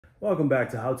Welcome back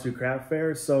to How To Craft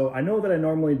Fairs. So I know that I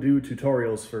normally do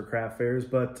tutorials for craft fairs,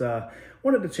 but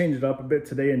wanted to change it up a bit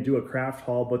today and do a craft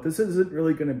haul. But this isn't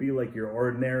really going to be like your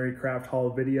ordinary craft haul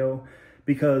video,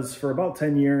 because for about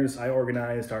 10 years I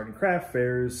organized art and craft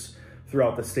fairs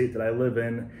throughout the state that I live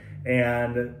in,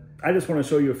 and I just want to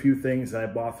show you a few things that I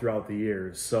bought throughout the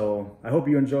years. So I hope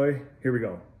you enjoy. Here we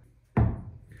go.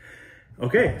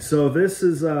 Okay, so this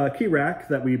is a key rack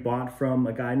that we bought from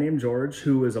a guy named George,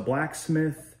 who is a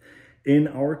blacksmith in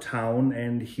our town,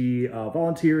 and he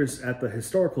volunteers at the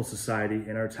Historical Society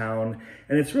in our town.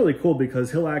 And it's really cool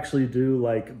because he'll actually do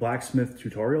like blacksmith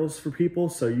tutorials for people,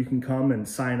 so you can come and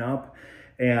sign up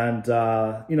and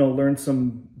learn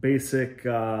some basic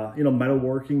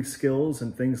metalworking skills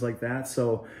and things like that.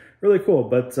 So really cool.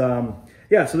 But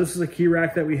yeah, so this is a key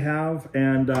rack that we have,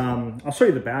 and I'll show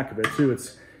you the back of it too.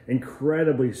 It's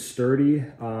incredibly sturdy.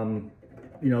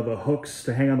 The hooks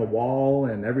to hang on the wall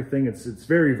and everything. It's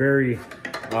very, very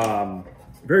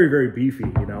beefy,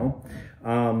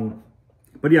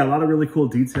 But yeah, a lot of really cool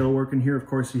detail work in here. Of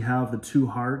course, you have the two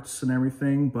hearts and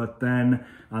everything, but then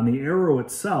on the arrow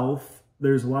itself,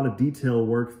 there's a lot of detail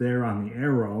work there on the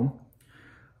arrow.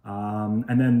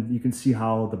 And then you can see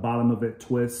how the bottom of it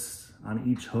twists on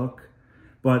each hook.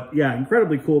 But yeah,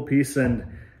 incredibly cool piece. And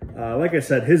like I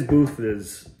said, his booth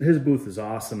is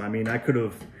awesome. I mean, I could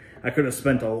have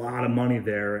spent a lot of money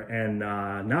there and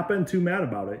not been too mad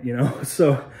about it,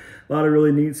 So a lot of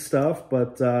really neat stuff.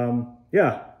 But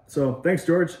yeah, so thanks,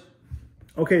 George.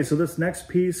 Okay, so this next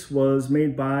piece was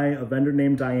made by a vendor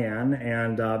named Diane,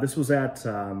 and this was at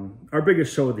our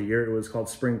biggest show of the year. It was called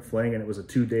Spring Fling, and it was a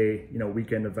 2-day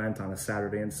weekend event on a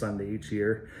Saturday and Sunday each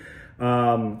year.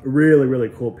 Really, really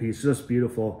cool piece, just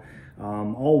beautiful.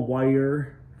 All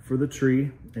wire for the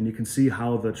tree, and you can see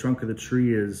how the trunk of the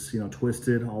tree is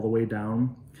twisted all the way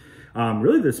down.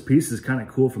 Really, this piece is kind of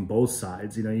cool from both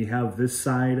sides. You have this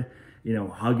side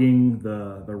hugging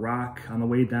the rock on the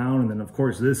way down, and then of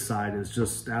course this side is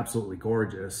just absolutely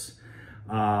gorgeous.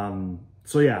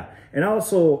 So yeah, and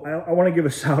also I want to give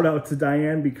a shout out to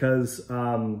Diane, because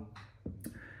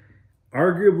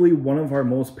arguably one of our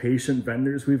most patient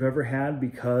vendors we've ever had,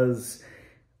 because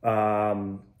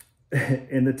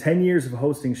in the 10 years of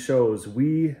hosting shows,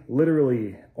 we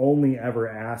literally only ever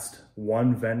asked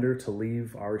one vendor to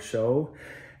leave our show,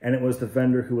 and it was the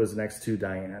vendor who was next to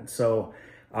Diane. So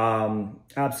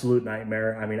absolute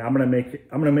nightmare. I mean, I'm gonna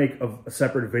make a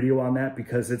separate video on that,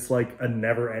 because it's like a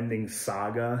never-ending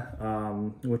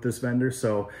saga with this vendor.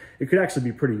 So it could actually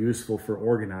be pretty useful for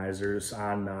organizers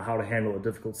on how to handle a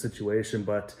difficult situation.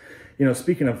 But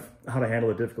speaking of how to handle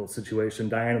a difficult situation,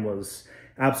 Diane was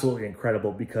absolutely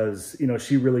incredible, because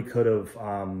she really could have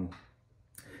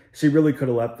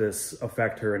let this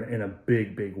affect her in a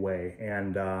big way,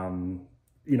 and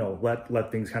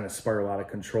let things kind of spiral out of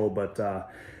control. But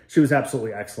she was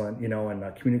absolutely excellent,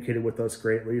 and communicated with us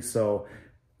greatly. So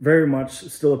very much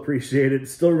still appreciate it,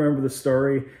 still remember the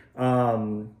story.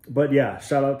 But yeah,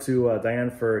 shout out to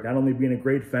Diane for not only being a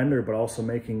great vendor, but also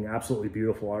making absolutely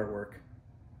beautiful artwork.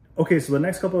 Okay, so the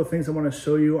next couple of things I want to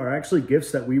show you are actually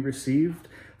gifts that we received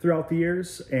throughout the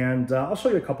years, and I'll show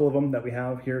you a couple of them that we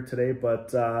have here today.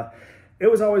 But it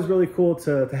was always really cool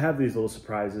to have these little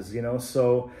surprises,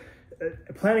 So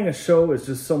planning a show is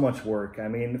just so much work. I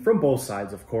mean, from both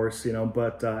sides, of course,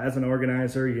 but as an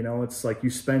organizer, it's like you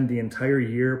spend the entire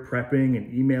year prepping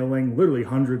and emailing literally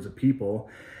hundreds of people,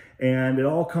 and it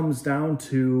all comes down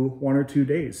to 1 or 2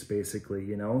 days,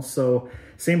 basically, So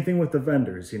same thing with the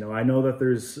vendors. I know that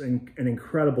there's an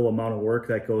incredible amount of work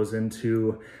that goes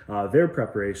into their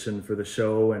preparation for the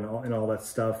show and all that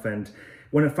stuff. And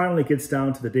when it finally gets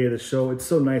down to the day of the show, it's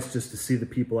so nice just to see the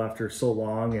people after so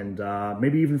long, and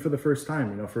maybe even for the first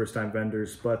time, first-time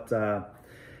vendors. But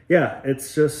yeah,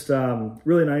 it's just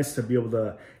really nice to be able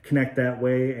to connect that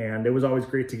way, and it was always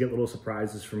great to get little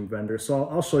surprises from vendors. So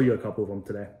I'll show you a couple of them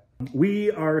today. We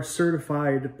are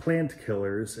certified plant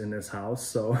killers in this house,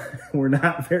 so we're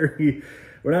not very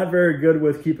good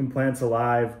with keeping plants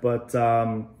alive. But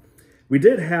we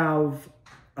did have,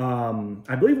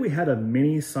 I believe we had a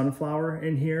mini sunflower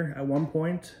in here at one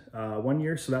point, one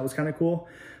year, so that was kind of cool.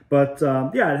 But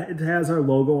yeah, it has our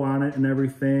logo on it and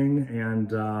everything,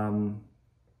 and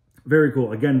very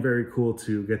cool. Again, very cool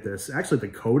to get this. Actually, the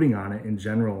coating on it in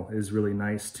general is really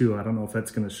nice too. I don't know if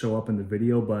that's going to show up in the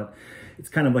video, but it's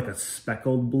kind of like a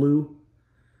speckled blue,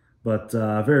 but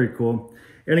very cool.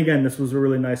 And again, this was a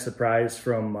really nice surprise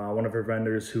from one of her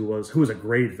vendors, who was a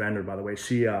great vendor, by the way.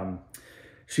 She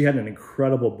had an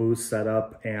incredible booth set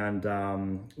up, and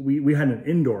we had an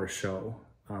indoor show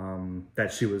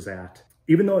that she was at.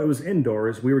 even though it was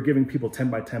indoors, we were giving people 10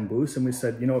 by 10 booths, and we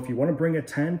said, you know, if you want to bring a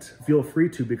tent, feel free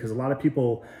to, because a lot of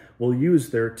people will use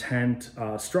their tent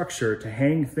structure to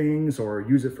hang things or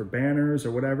use it for banners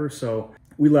or whatever. So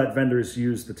we let vendors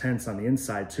use the tents on the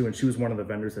inside too, and she was one of the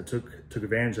vendors that took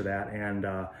advantage of that. And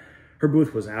her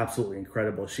booth was absolutely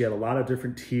incredible. She had a lot of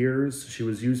different tiers. She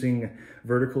was using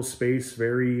vertical space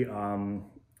very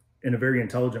in a very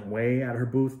intelligent way at her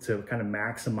booth to kind of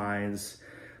maximize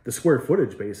the square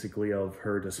footage basically of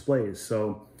her displays.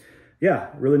 So yeah,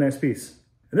 really nice piece.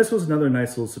 And this was another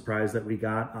nice little surprise that we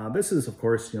got. This is of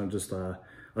course, you know, just a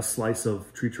slice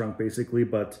of tree trunk basically,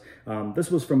 but this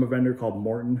was from a vendor called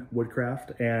Morton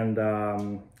Woodcraft, and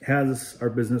has our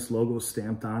business logo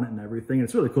stamped on it and everything.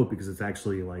 It's really cool because it's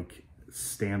actually like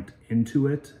stamped into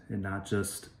it and not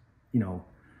just, you know,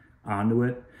 onto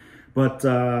it. But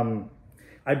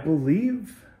I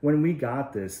believe when we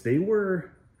got this, they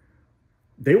were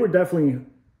definitely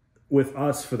with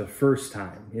us for the first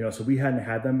time, you know, so we hadn't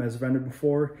had them as a vendor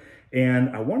before.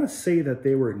 And I want to say that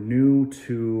they were new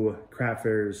to craft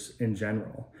fairs in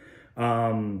general.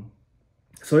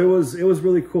 So it was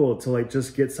really cool to like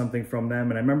just get something from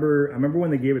them. And I remember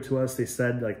when they gave it to us, they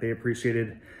said like they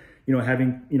appreciated, you know,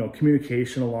 having, you know,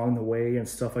 communication along the way and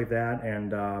stuff like that.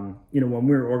 And, you know, when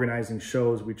we were organizing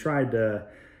shows, we tried to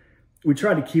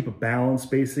keep a balance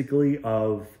basically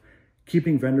of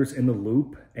keeping vendors in the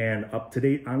loop and up to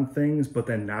date on things, but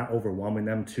then not overwhelming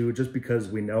them too, just because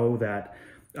we know that,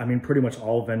 I mean, pretty much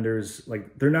all vendors,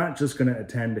 like they're not just going to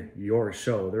attend your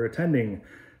show. They're attending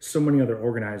so many other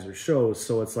organizers' shows.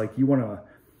 So it's like, you want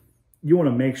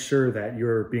to make sure that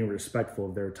you're being respectful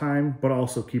of their time, but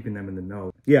also keeping them in the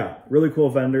know. Yeah, really cool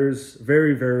vendors,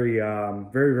 very, very,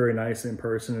 very nice in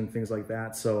person and things like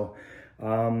that. So,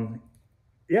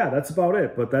 yeah, that's about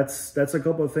it. But that's a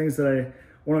couple of things that I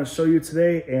want to show you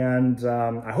today. And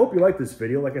I hope you like this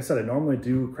video. Like I said, I normally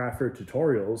do craft fair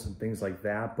tutorials and things like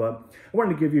that, but I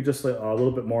wanted to give you just a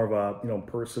little bit more of a, you know,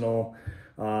 personal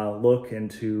look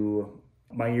into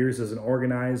my years as an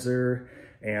organizer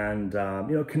and,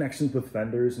 you know, connections with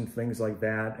vendors and things like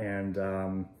that.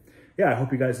 And yeah, I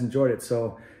hope you guys enjoyed it.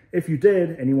 So if you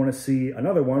did, and you want to see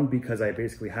another one, because I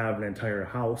basically have an entire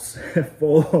house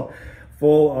full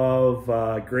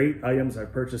of great items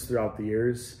I've purchased throughout the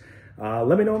years,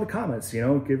 let me know in the comments, you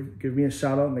know, give me a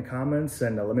shout out in the comments,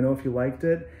 and let me know if you liked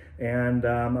it. And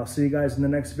I'll see you guys in the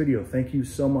next video. Thank you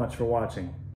so much for watching.